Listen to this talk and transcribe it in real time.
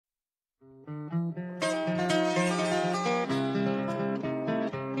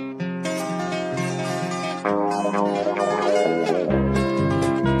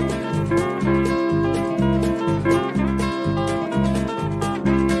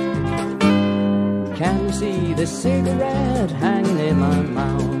Can you see this cigarette hanging in my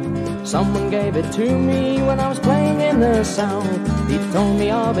mouth? Someone gave it to me when I was playing in the South. He told me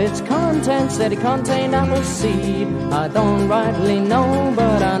of its contents, said it contained apple seed. I don't rightly know,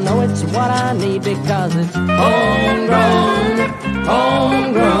 but I know it's what I need because it's homegrown,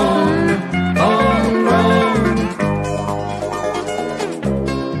 homegrown, homegrown.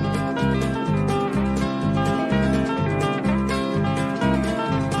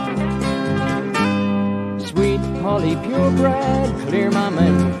 Sweet Polly purebred, clear my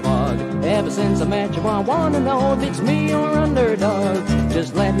mental fog. Ever since I met you, I wanna know if it's me or underdog.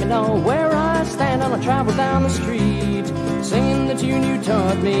 Just let me know where I stand and I'll travel down the street, singing the tune you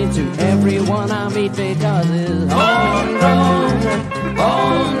taught me to everyone I meet because it's homegrown,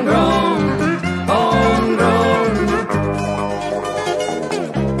 homegrown, homegrown.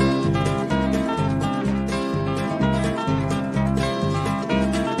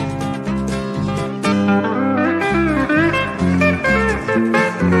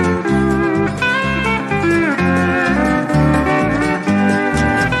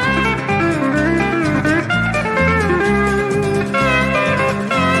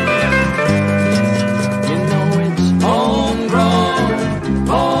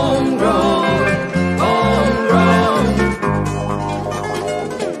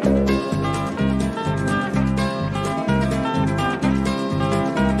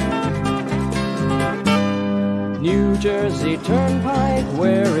 Jersey Turnpike,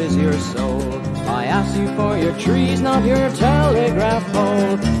 where is your soul? I asked you for your trees, not your telegraph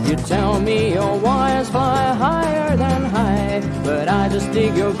pole. You tell me your wires fly higher than high, but I just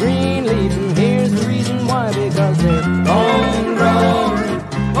dig your green leaves, and here's the reason why. Because they're homegrown,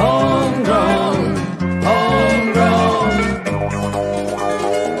 homegrown, homegrown.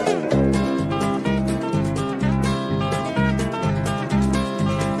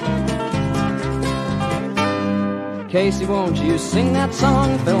 Casey, won't you sing that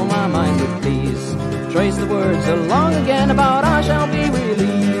song? Fill my mind with peace. Trace the words along again about I shall be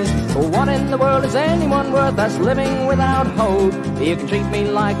released. For what in the world is anyone worth that's living without hope? You can treat me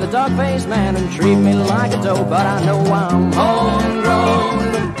like the dog-faced man and treat me like a dope, but I know I'm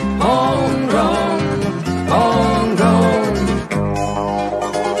homegrown, homegrown, homegrown.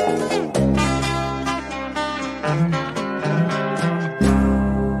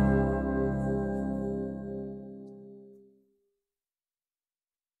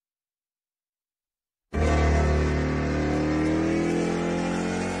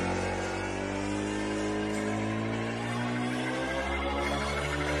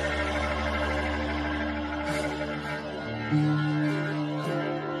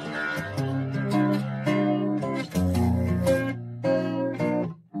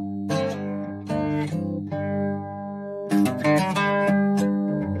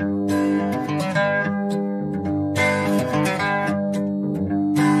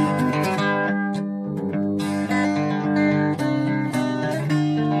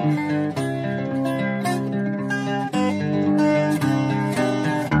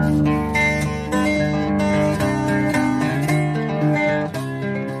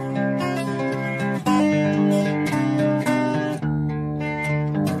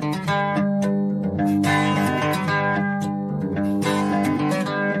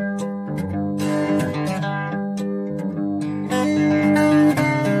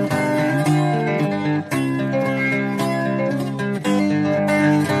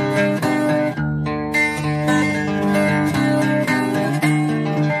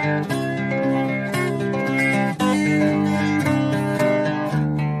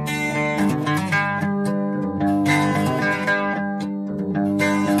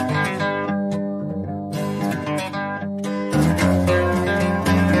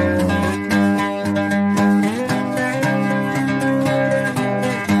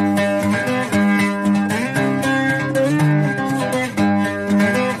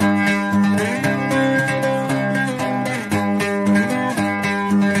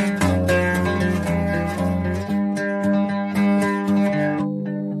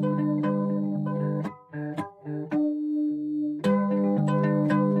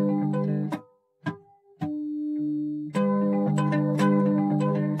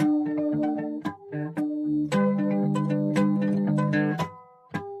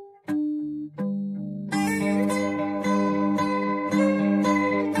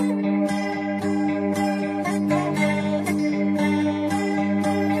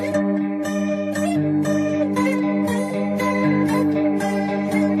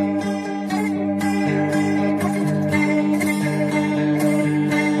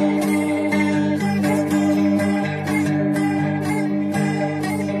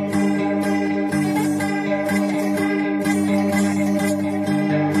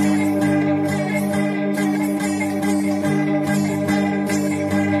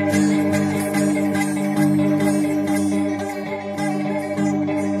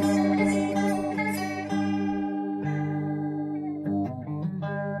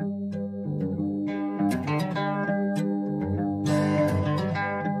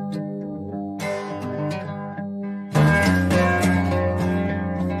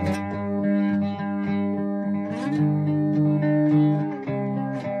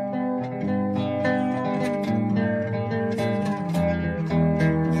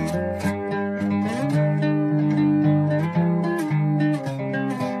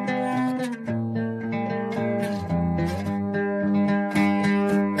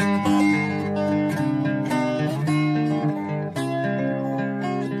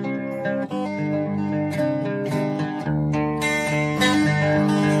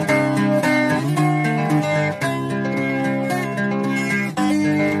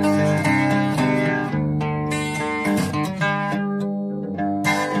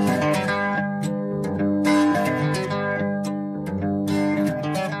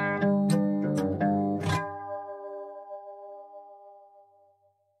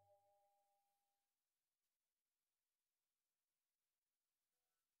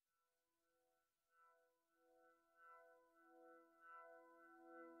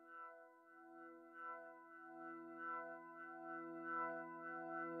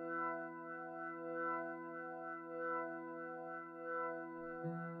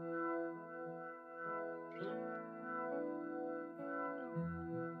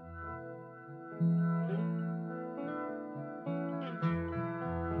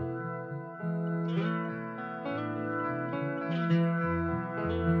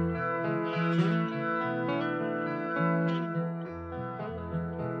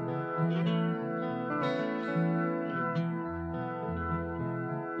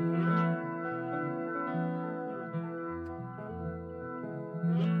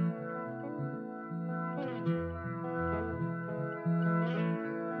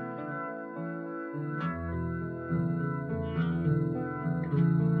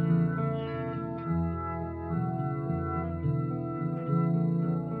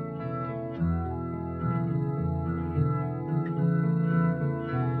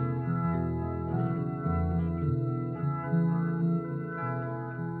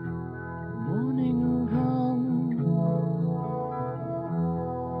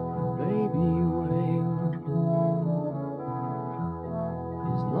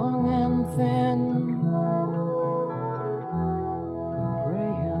 long and thin,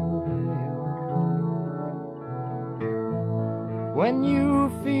 gray and pale. When you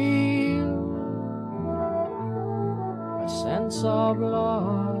feel a sense of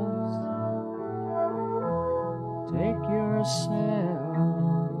loss, take yourself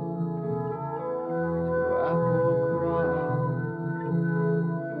to Apple Cross.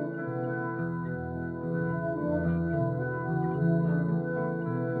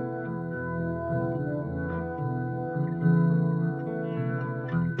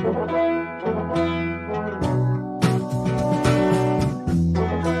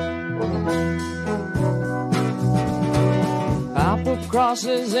 Apple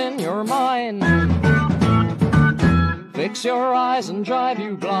crosses in your mind, fix your eyes and drive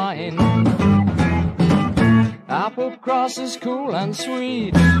you blind. Apple crosses cool and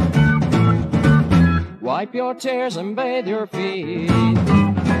sweet, wipe your tears and bathe your feet.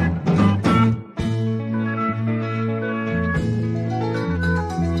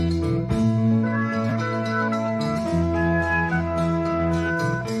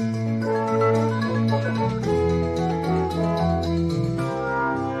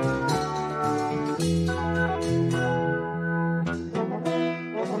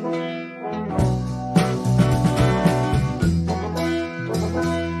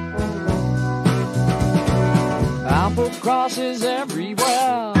 Apple crosses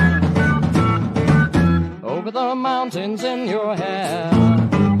everywhere, over the mountains in your hair.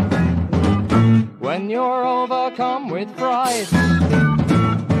 When you're overcome with fright,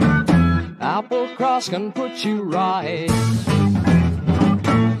 Apple cross can put you right.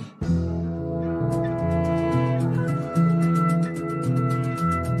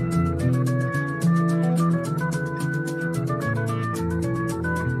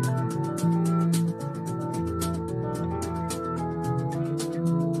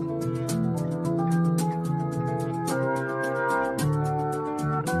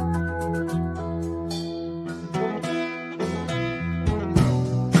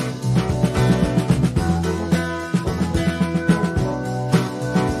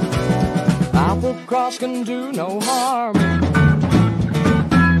 Apple cross can do no harm,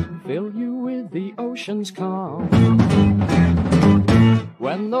 fill you with the ocean's calm.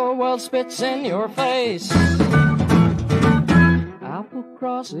 When the world spits in your face, Apple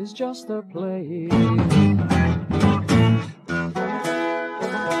cross is just the place.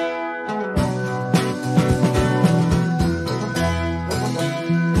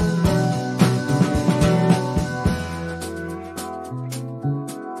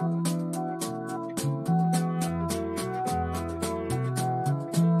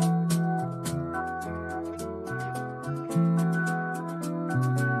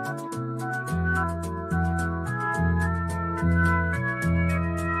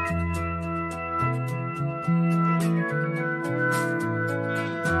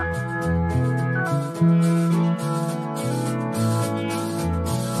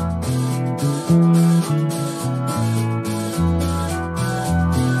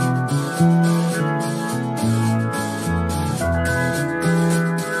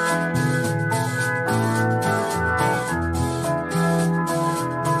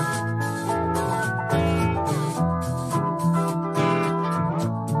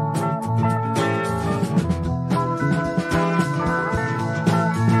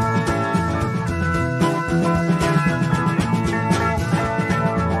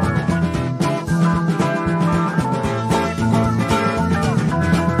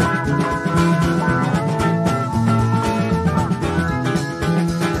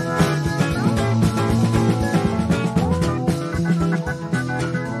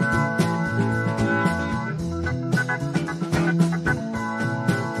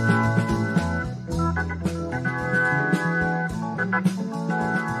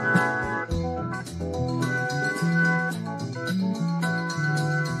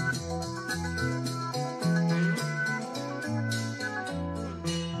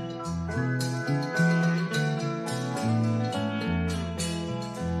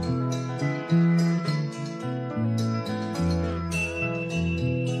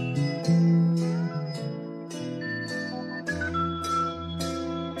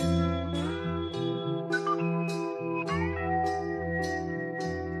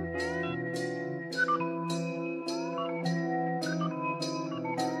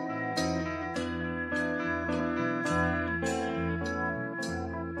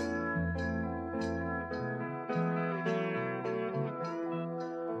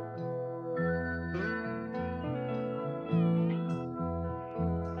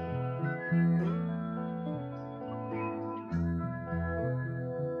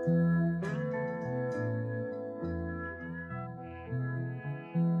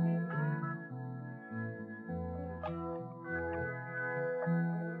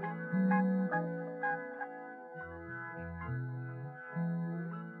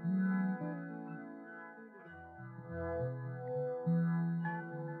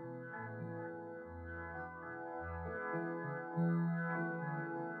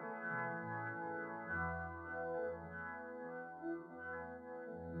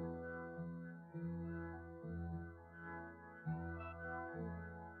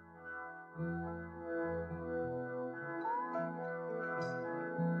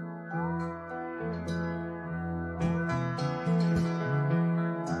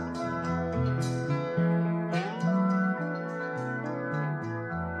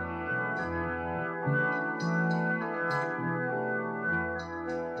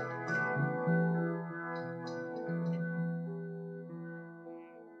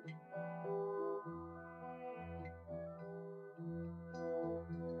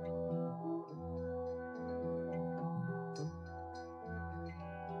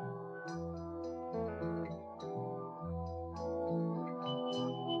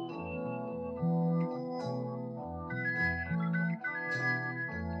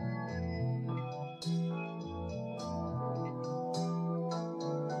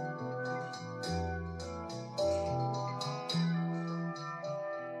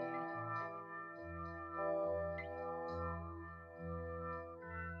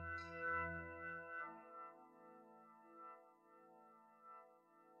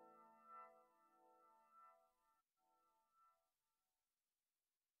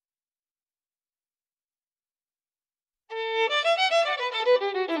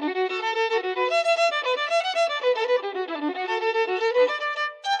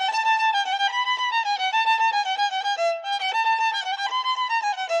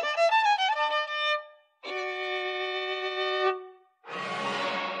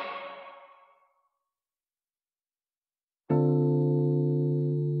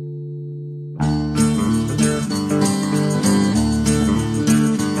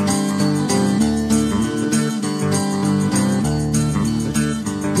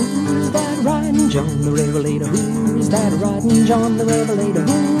 John the Revelator? Who is that riding John the Revelator?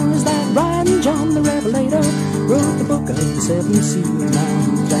 Who is that riding John the Revelator? Wrote the book of the seven seals. Now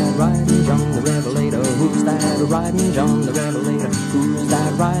who's that riding John the Revelator? Who's that riding John the Revelator? Who's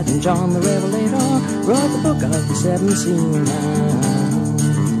that riding John the Revelator? Wrote the book of the seven seals.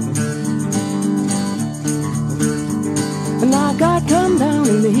 Now God come down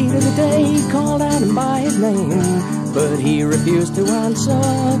in the heat of the day. He called out him by his name, but he refused to answer,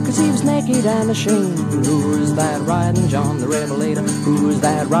 'cause he was naked and ashamed. Who is that riding John the Revelator? Who is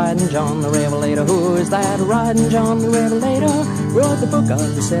that riding John the Revelator? Who is that riding John the Revelator? Wrote the book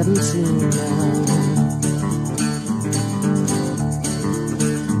of the seven seals.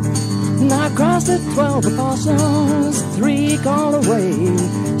 Now across the 12 apostles, 3 called away,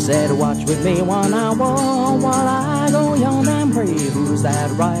 said, watch with me 1 hour while I go yonder and pray. Who's that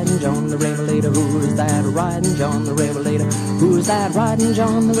riding John the Revelator? Who's that riding John the Revelator? Who's that riding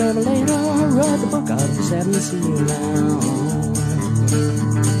John the Revelator? Wrote the book of the seven seals now.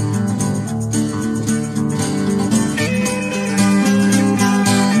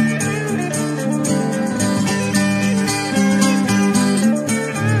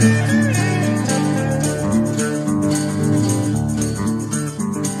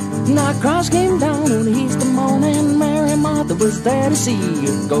 Cross came down on the Easter morning. Mary and Martha was there to see.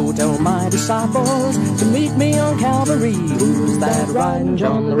 Go tell my disciples to meet me on Calvary. Who's that riding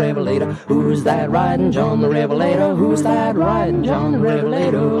John the Revelator? Who's that riding John the Revelator? Who's that riding John the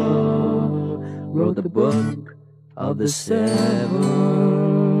Revelator? Wrote the book of the seven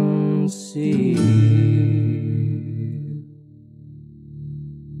seals.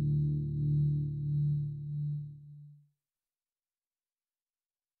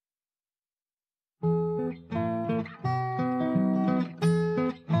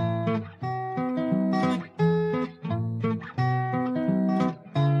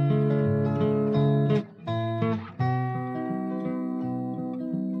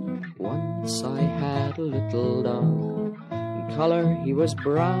 Once I had a little dog, in colour he was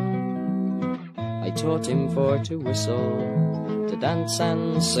brown. I taught him for to whistle, to dance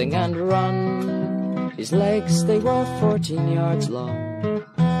and sing and run. His legs they were 14 yards long,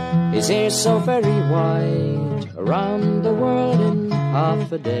 his ears so very wide. Around the world in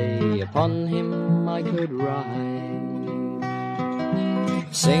half a day, upon him I could ride.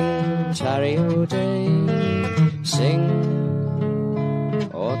 Sing tarry o day, sing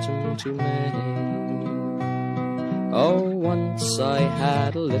autumn to May. Oh, once I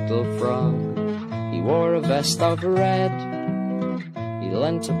had a little frog, he wore a vest of red. He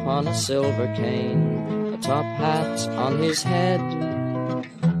leant upon a silver cane, a top hat on his head.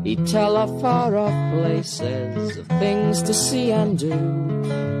 He'd tell of far-off places, of things to see and do,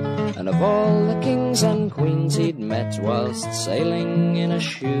 and of all the kings and queens he'd met whilst sailing in a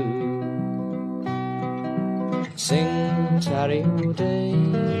shoe. Sing tarry o day,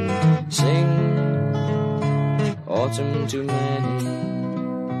 sing autumn to May.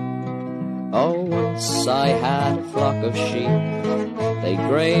 Oh, once I had a flock of sheep, they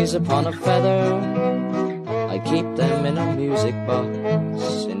graze upon a feather. I keep them in a music box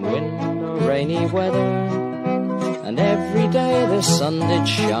in wind or rainy weather. And every day the sun did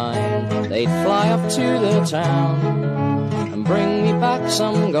shine, they'd fly up to the town and bring me back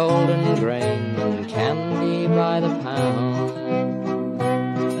some golden grain and candy by the pound.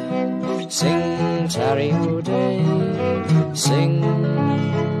 Sing tarry o day, sing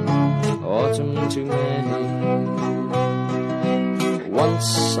autumn to May.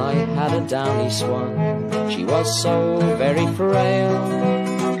 Once I had a downy swan, she was so very frail.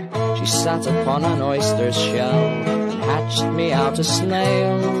 She sat upon an oyster's shell and hatched me out a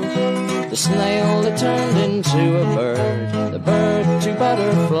snail. The snail that turned into a bird, the bird to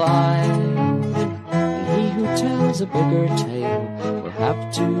butterfly. And he who tells a bigger tale will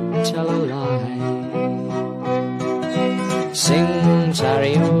have to tell a lie. Sing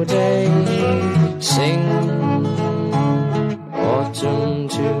tarry o day, sing autumn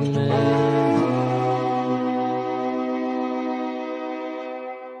to May.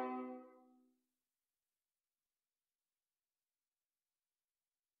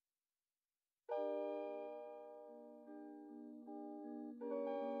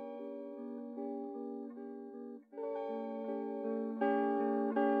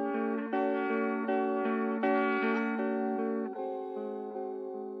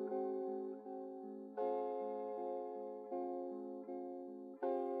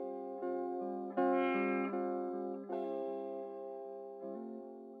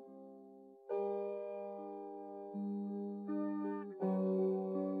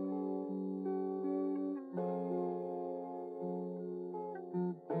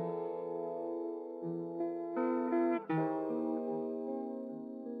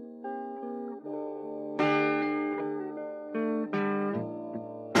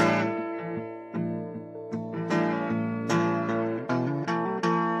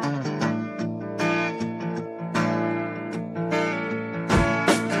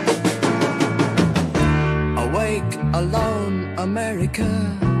 America,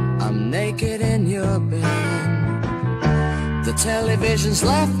 I'm naked in your bed. The television's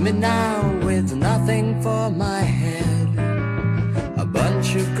left me now with nothing for my head. A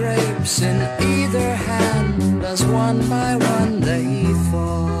bunch of grapes in either hand as one by one they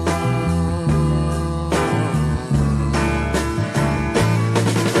fall.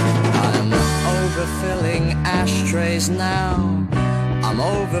 I'm overfilling ashtrays now. I'm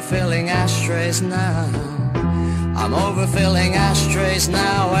overfilling ashtrays now. I'm overfilling ashtrays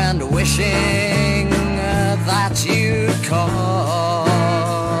now and wishing that you'd call.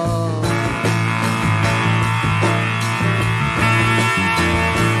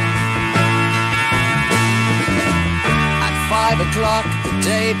 At 5 o'clock the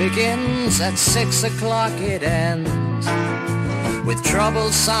day begins, at 6 o'clock it ends. With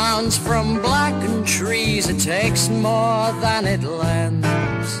troubled sounds from blackened trees, it takes more than it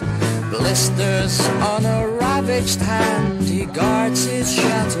lends. Blisters on a ravaged hand, he guards his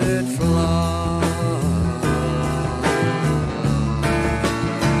shattered flaws.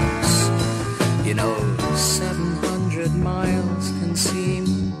 You know, 700 miles can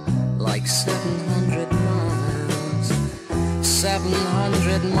seem like 700 miles.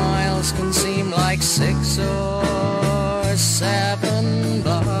 700 miles can seem like 6 or 7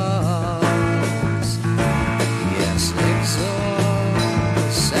 bars. Yes, 6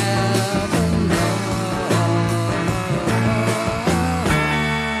 or 7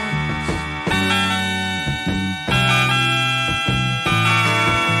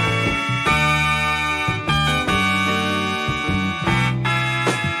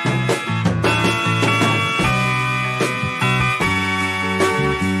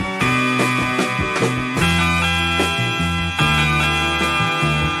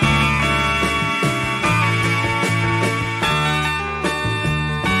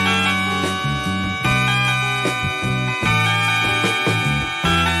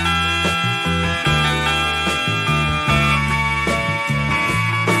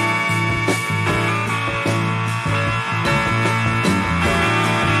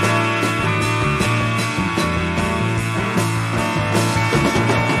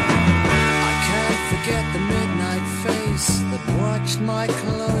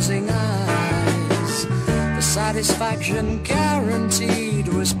 satisfaction guaranteed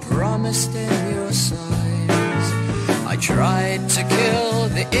was promised in your sighs. I tried to kill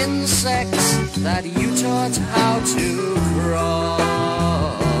the insects that you taught how to crawl.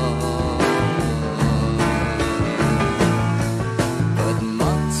 But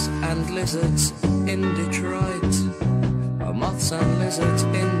moths and lizards in Detroit, moths and lizards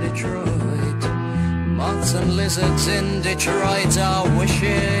in Detroit, moths and lizards in Detroit are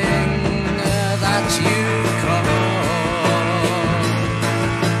wishing that you call.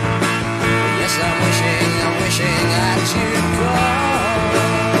 Yes, I'm wishing that you'd call.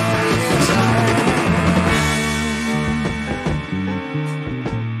 Yes,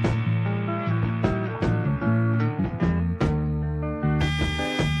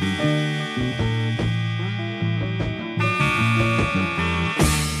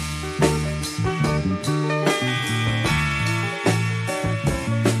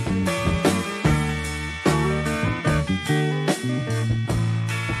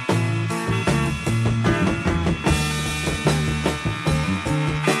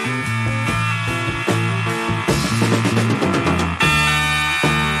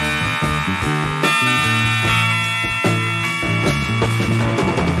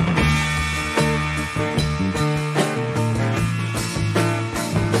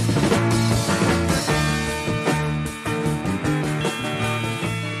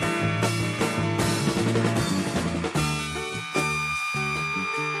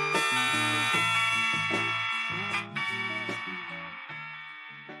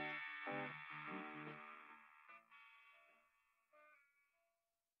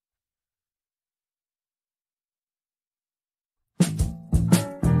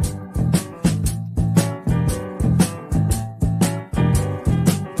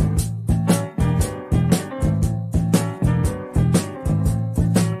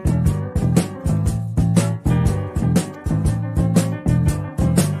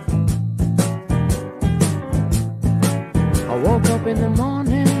 in the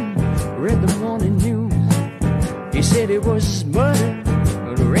morning, read the morning news. He said it was murder,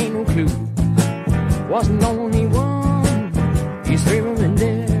 but there ain't no clue. Wasn't the only one, he's 3 women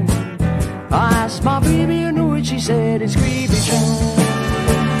dead. I asked my baby, you know what she said, it's creepy John.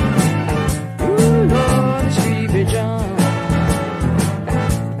 Ooh Lord, it's creepy John.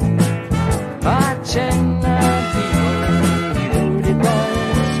 I tell people, you know it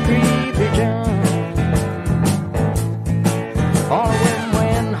was creepy John.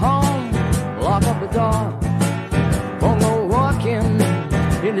 door. Won't go walking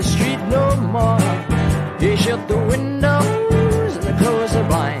in the street no more. He shut the windows and closed the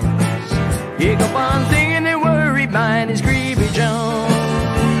blinds. He kept on thinking the worried mind is Creepy John.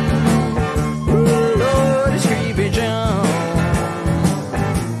 Ooh, Lord, it's Creepy John.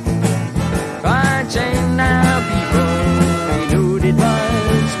 Fine chain now, people, he knew it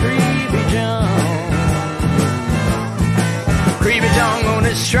was Creepy John. Creepy John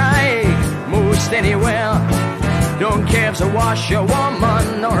gonna strike most anywhere. Don't care if it's a washer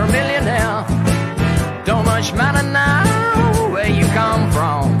woman or a millionaire. Don't much matter now where you come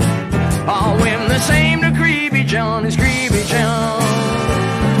from. All women the same to Creepy John is Creepy John.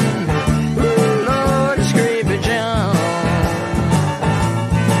 Ooh, Lord, it's Creepy John.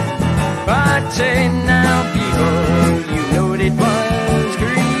 But say now, people, you know it was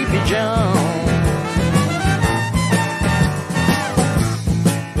Creepy John.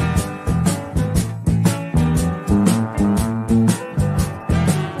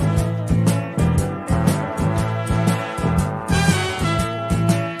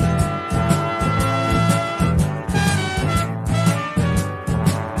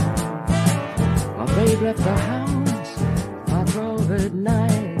 Left the house on 12 at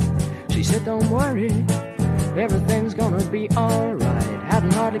night. She said, don't worry, everything's gonna be alright.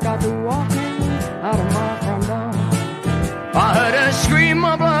 Hadn't hardly got to walking out of my front door. I heard her scream,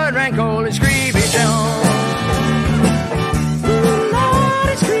 my blood ran cold. It's Creepy John. Ooh, Lord,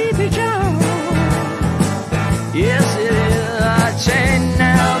 it's Creepy John. Yes, it is. I say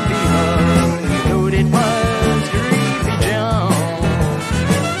now, people, you know it was Creepy John.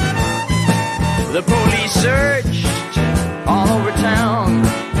 The police searched all over town,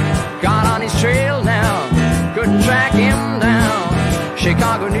 got on his trail now, couldn't track him down.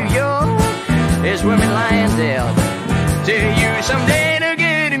 Chicago, New York, is where me lying dead. Tell you someday to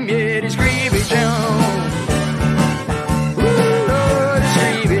get him yet, it's Creepy John. Ooh, Lord, it's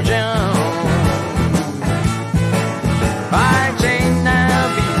Creepy John. Fine chain now,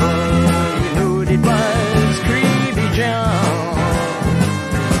 people, you know it was Creepy John.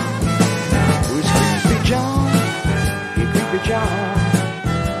 John,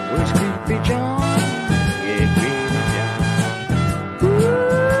 where's Creepy John? Yeah, Creepy John.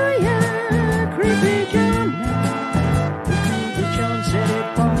 Ooh, yeah, Creepy John. Creepy John said it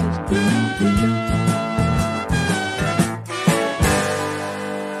was Creepy John.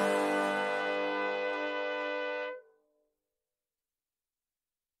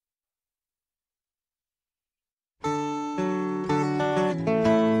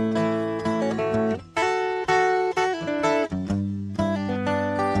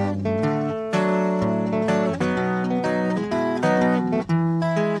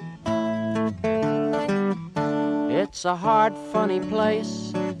 It's a hard, funny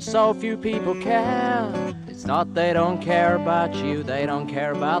place, so few people care. It's not they don't care about you, they don't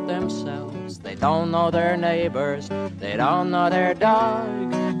care about themselves. They don't know their neighbors, they don't know their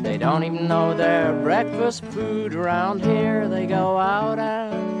dog. They don't even know their breakfast food around here. They go out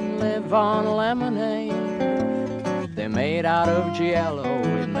and live on lemonade. They're made out of jello,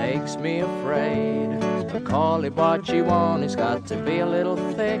 it makes me afraid. But call it what you want, it's got to be a little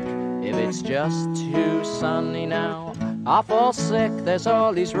thick. If it's just too sunny now, I fall sick. There's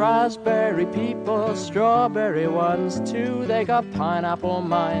all these raspberry people, strawberry ones too. They got pineapple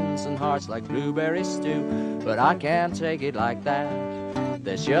minds and hearts like blueberry stew. But I can't take it like that,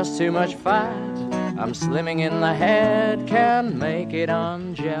 there's just too much fat. I'm slimming in the head, can't make it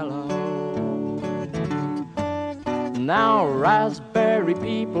on jello. Now raspberry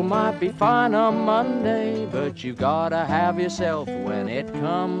people might be fine on Monday, but you gotta have yourself when it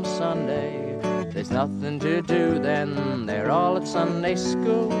comes Sunday. There's nothing to do then, they're all at Sunday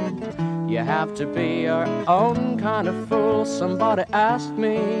school. You have to be your own kind of fool. Somebody asked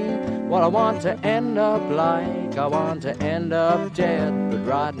me what I want to end up like. I want to end up dead, but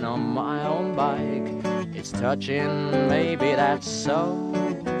riding on my own bike. It's touching, maybe that's so,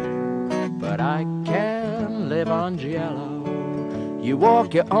 but I can't live on jello. You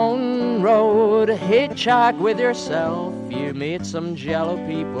walk your own road, hitchhike with yourself. You meet some jello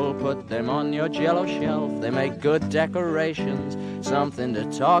people, put them on your jello shelf. They make good decorations, something to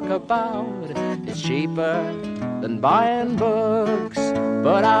talk about. It's cheaper than buying books,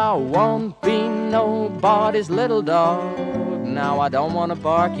 but I won't be nobody's little dog. Now I don't want to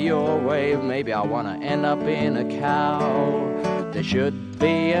bark your way, maybe I want to end up in a cow. There should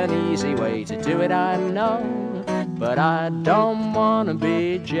be an easy way to do it, I know, but I don't want to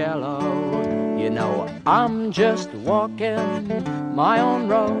be jello. You know, I'm just walking my own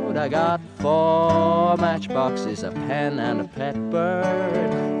road. I got 4 matchboxes, a pen and a pet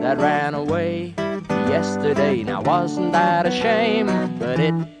bird that ran away yesterday. Now wasn't that a shame? But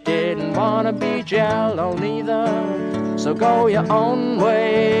it didn't wanna be jello neither. So go your own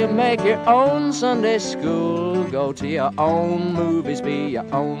way, make your own Sunday school, go to your own movies, be your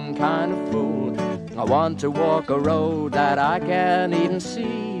own kind of fool. I want to walk a road that I can't even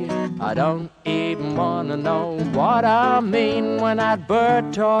see. I don't even wanna know what I mean when that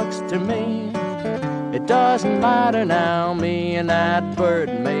bird talks to me. It doesn't matter now, me and that bird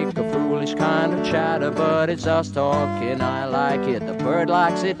make a foolish kind of chatter, but it's us talking, I like it, the bird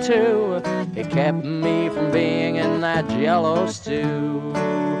likes it too. It kept me from being in that jello stew.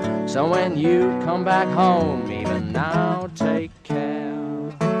 So when you come back home, even now, take care.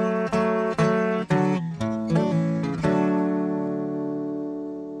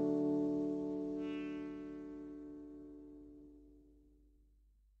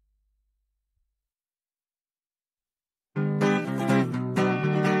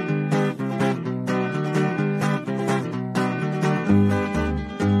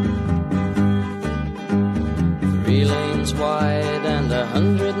 Wide and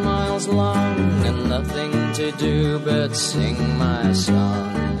 100 miles long, and nothing to do but sing my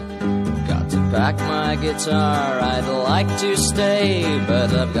song. Got to pack my guitar, I'd like to stay,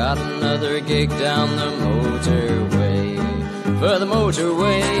 but I've got another gig down the motorway. For the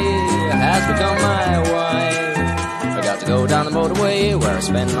motorway has become my wife. I got to go down the motorway where I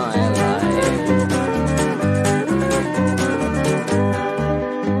spend my life.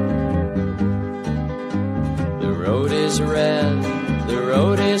 Red, the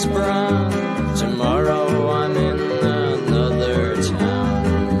road is brown. Tomorrow I'm in another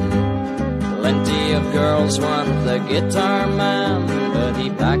town. Plenty of girls want the guitar man, but he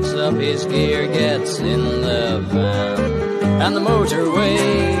packs up his gear, gets in the van, and the motorway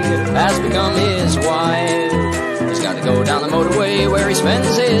has become his wife. He's got to go down the motorway where he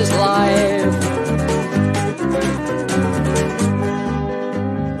spends his life.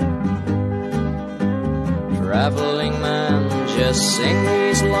 Traveling man, just sing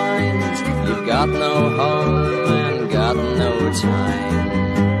these lines. You've got no home and got no time.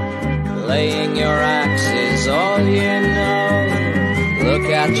 Playing your axe is all you know.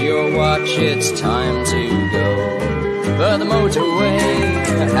 Look at your watch, it's time to go. But the motorway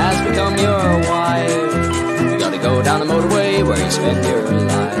has become your wife. You gotta go down the motorway where you spend your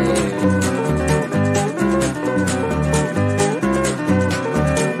life.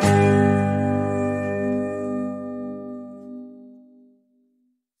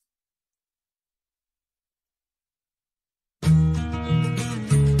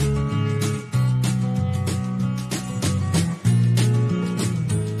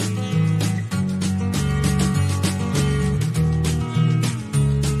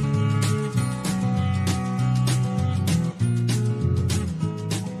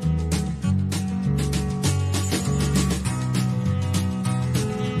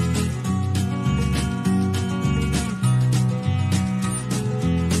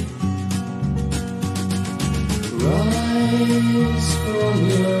 Rise from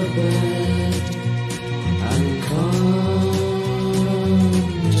your bed and come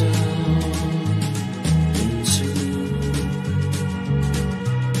down into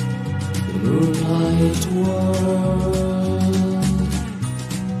the moonlight world,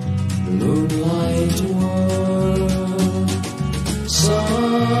 the moonlight world.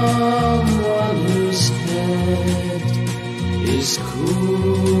 Someone whose head is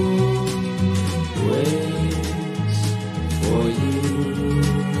cool waits for you.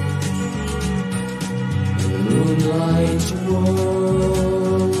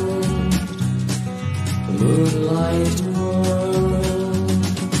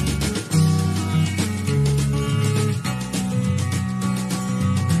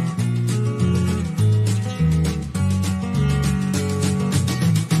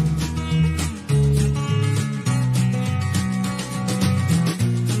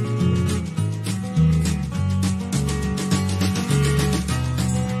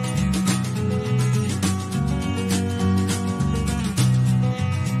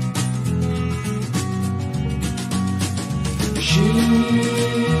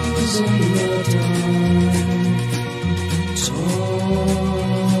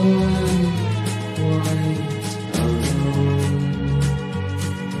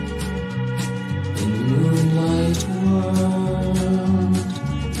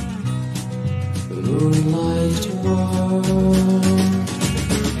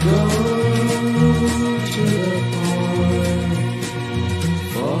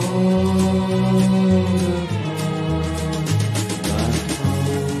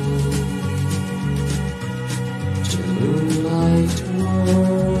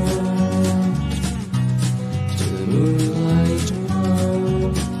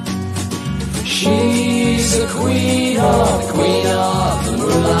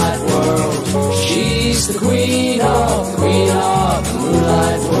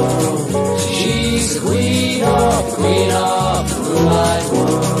 queen of the moonlight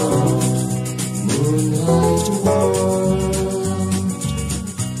world. Moonlight world.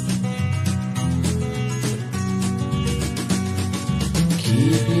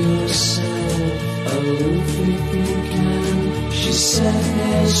 Keep yourself aloof if you can. She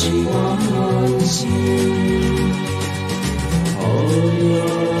says she wants you. Hold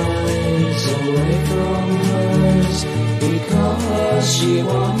your eyes away from hers, because she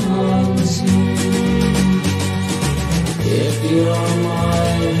wants you. If your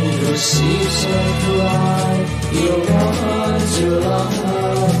mind receives her cry, you'll want to love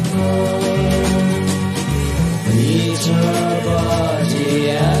her. Meet her body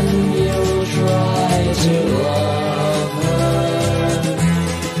and you'll try to love her.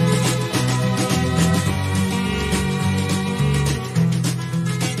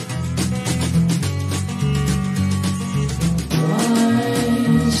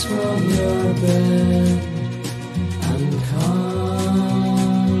 Rise from your bed and come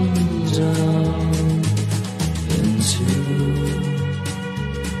down into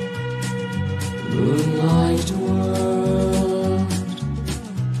moonlight world,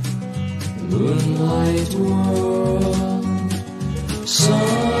 moonlight world.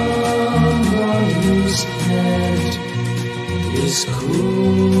 Someone whose head is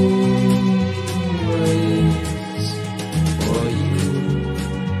cool waits for you.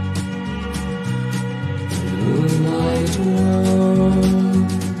 Moonlight world,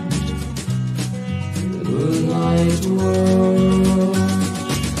 moonlight world.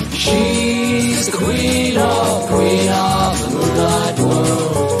 She's the queen of the moonlight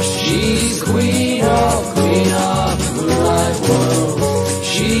world. She's the queen of the moonlight world.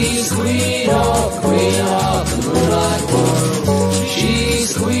 She's the queen of the moonlight world. She's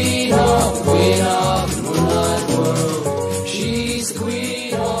the queen of the moonlight world. She's the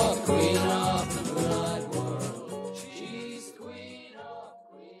queen of the moonlight world. She's the queen of.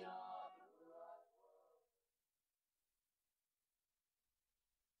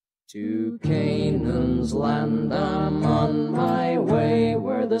 To Canaan's land I'm on my way,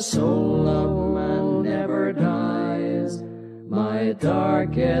 where the soul of man never dies. My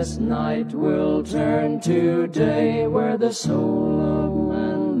darkest night will turn to day, where the soul of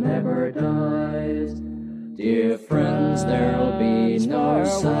man never dies. Dear friends, there'll be no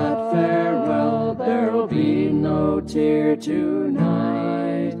sad farewell, there'll be no tear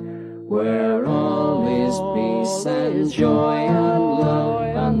tonight, where all is peace and joy and love,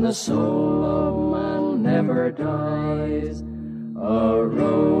 and the soul of man never dies. A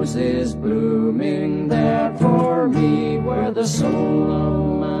rose is blooming there for me, where the soul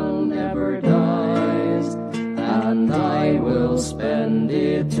of man never dies, and I will spend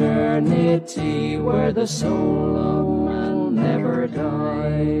eternity where the soul of man never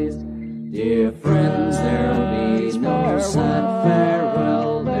dies. Dear friends, there'll be no sad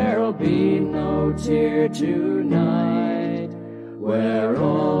farewell, there'll be no tear tonight, where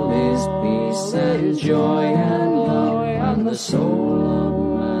all is peace and joy and love, and the soul of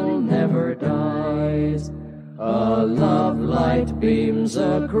man never dies. A love light beams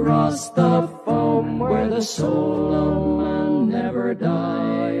across the foam, where the soul of man never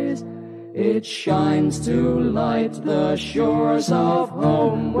dies. It shines to light the shores of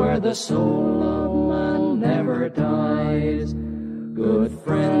home, where the soul of man never dies. Good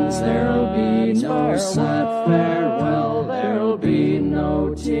friends, there'll be no sad farewell, there'll be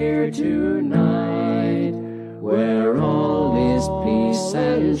no tear tonight, where all is peace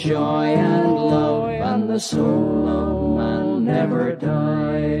and joy and love, and the soul of man never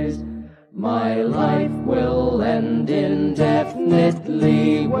dies. My life will end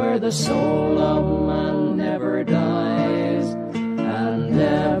indefinitely, where the soul of man never dies, and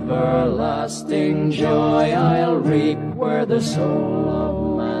everlasting joy I'll reap, where the soul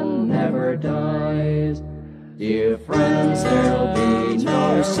of man never dies. Dear friends, there'll be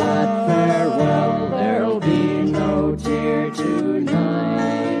no sad farewell, there'll be no tear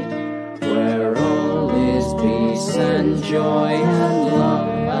tonight, where all is peace and joy and love,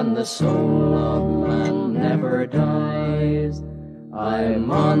 and the soul of man never dies. I'm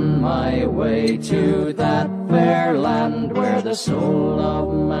on my way to that fair land, where the soul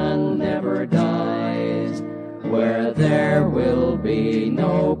of man never dies, where there will be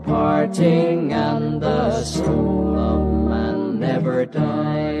no parting, and the soul of man never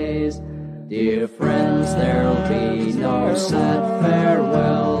dies. Dear friends, there'll be no sad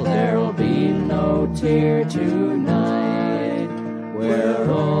farewell, there'll be no tear tonight,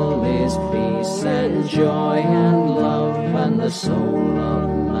 where all is peace and joy and love, and the soul of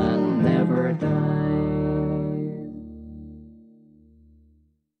man never dies.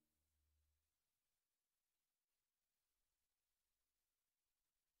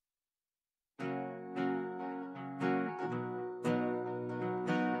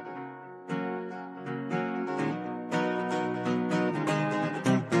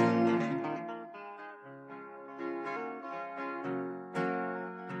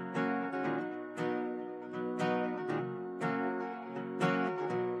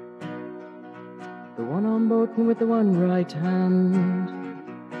 The one on boat and with the one right hand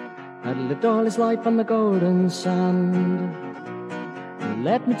had lived all his life on the golden sand.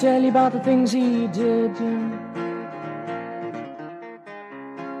 Let me tell you about the things he did.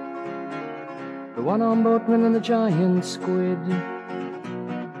 The one on boatman and the giant squid.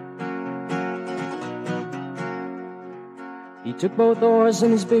 He took both oars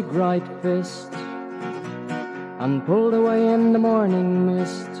in his big right fist and pulled away in the morning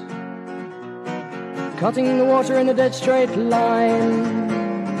mist, cutting the water in a dead straight line.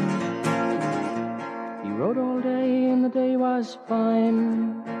 He rode all day and the day was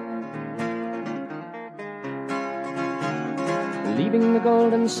fine, leaving the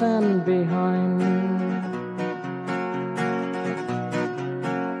golden sand behind.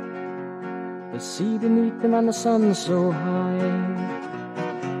 The sea beneath him and the sun so high,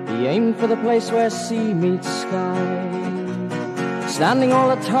 he aimed for the place where sea meets sky. Standing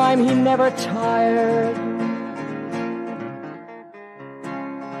all the time, he never tired,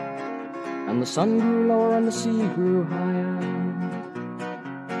 and the sun grew lower and the sea grew higher.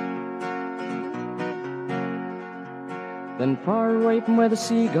 Then far away from where the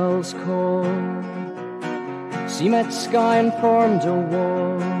seagulls call, sea met sky and formed a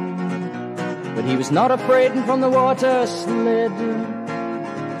wall. But he was not afraid, and from the water slid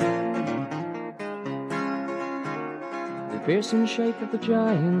the fearsome shape of the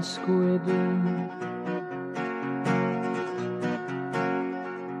giant squid.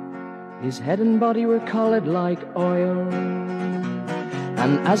 His head and body were colored like oil,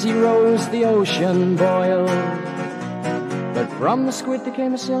 and as he rose the ocean boiled. But from the squid there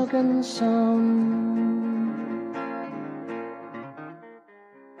came a silken sound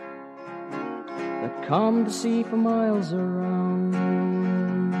that calmed the sea for miles around.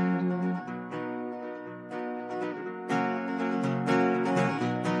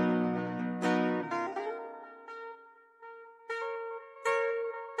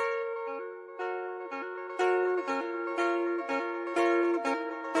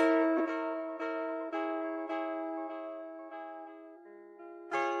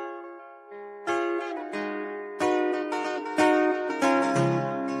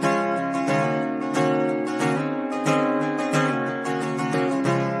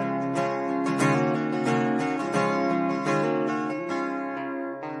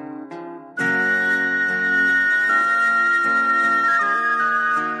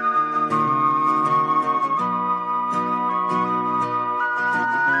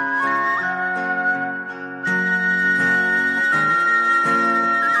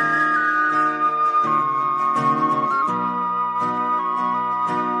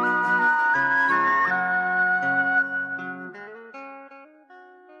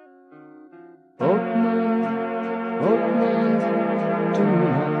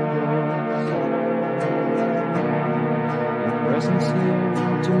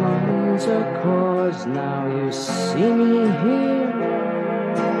 Now you see me here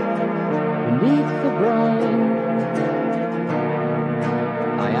beneath the brine.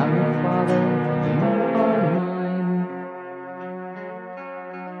 I am your father, you are mine.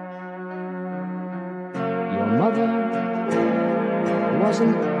 Your mother was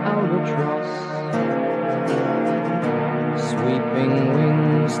an albatross, sweeping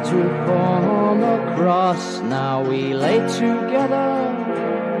wings to form a cross. Now we lay together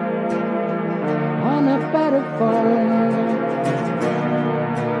on a bed of foam,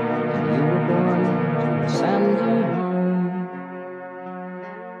 and you were born to a sandy home.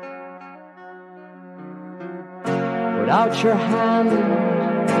 Put out your hand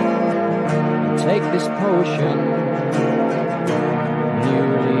and take this potion,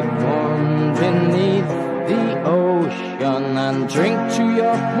 newly formed beneath the ocean, and drink to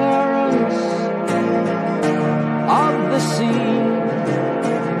your parents of the sea.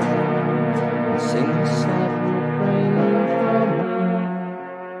 Sing a sad refrain for me.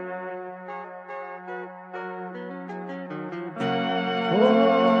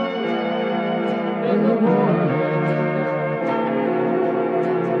 Oh, in the morning,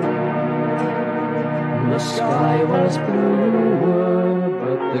 the sky was bluer,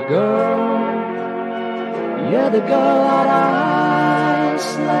 but the girl, yeah, the girl that I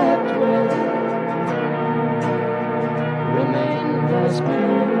slept with remained as blue.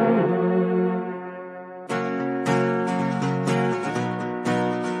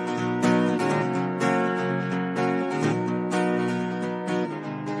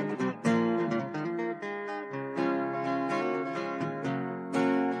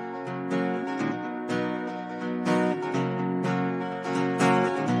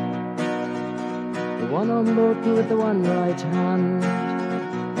 One on boat with the one right hand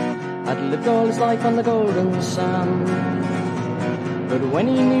had lived all his life on the golden sand. But when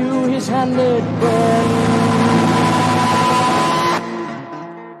he knew his hand had burned,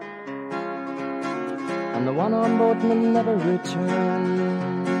 and the one on board will never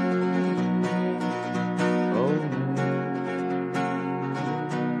return,